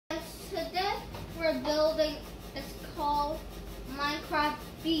we're building is called Minecraft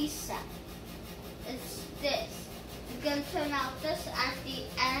bee set. It's this. It's gonna turn out this at the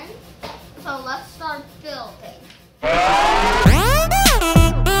end. So let's start building.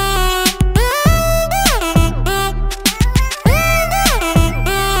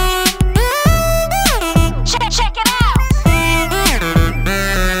 Check it out.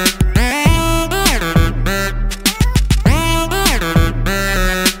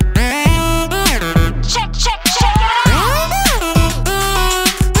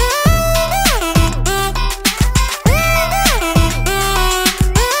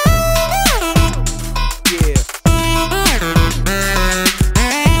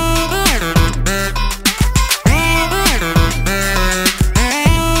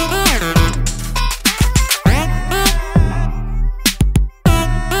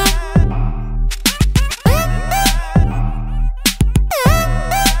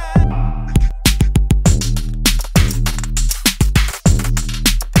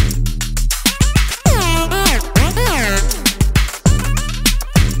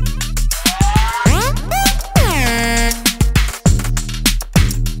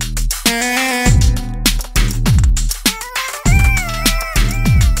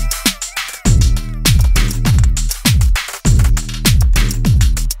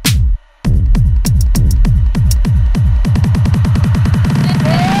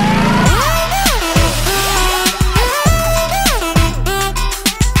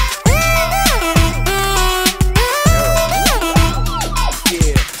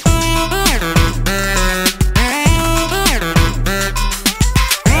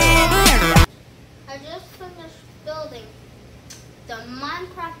 The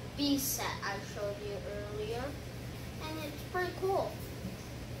Minecraft bee set I showed you earlier, and it's pretty cool.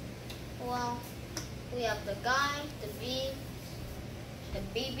 Well, we have the guy, the bee, the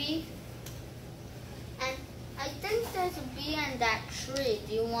BB, and I think there's a bee in that tree.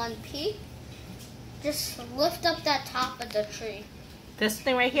 Do you want to peek? Just lift up that top of the tree. This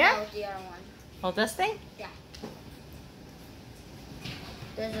thing right here? No, the other one. Oh, this thing? Yeah.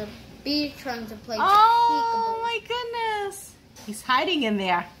 There's a bee trying to play Oh peekaboo. my goodness. He's hiding in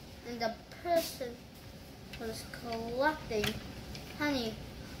there. And the person was collecting honey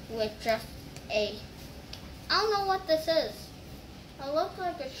with just I don't know what this is. It looks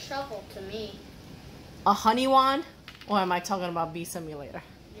like a shovel to me. A honey wand? Or am I talking about Bee Simulator?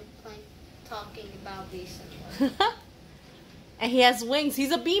 You're talking about bee simulator. And he has wings.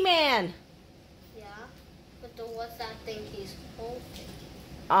 He's a bee man. Yeah, but what's that thing he's holding?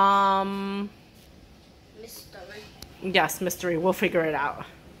 Mystery. Yes, mystery. We'll figure it out.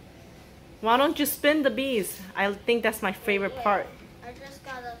 Why don't you spin the bees? I think that's my favorite part. I just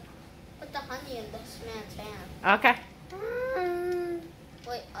gotta put the honey in this man's hand. Okay.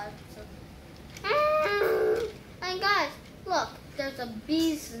 Wait, and guys, look, there's a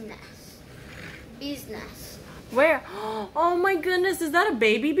bee's nest. Bee's nest. Where? Oh my goodness, is that a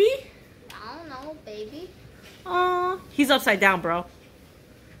baby bee? I don't know, baby. Oh, he's upside down, bro.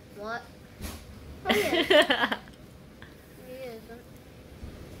 What? Oh, yeah. He isn't.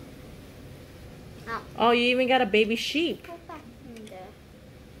 Ow. Oh, you even got a baby sheep. Go back in there.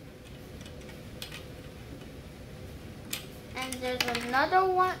 And there's another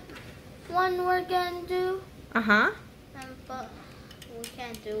one we're gonna do. Uh-huh. But we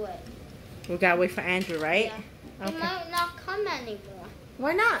can't do it. We gotta wait for Andrew, right? Yeah. He Okay. might not come anymore.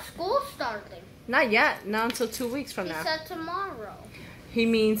 Why not? School's starting. Not yet. Not until 2 weeks from He now. said tomorrow. He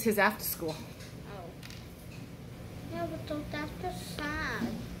means his after school. Oh. Yeah, but that's just sad.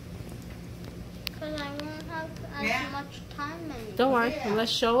 Because I won't have as much time anymore. Don't worry.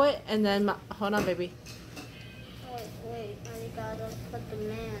 Let's show it and then... Hold on, baby. Wait. I gotta put the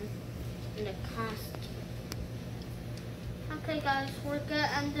man in the costume. Okay, guys. We're gonna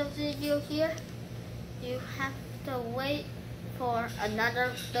end the video here. You have to wait for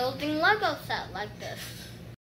another building Lego set like this.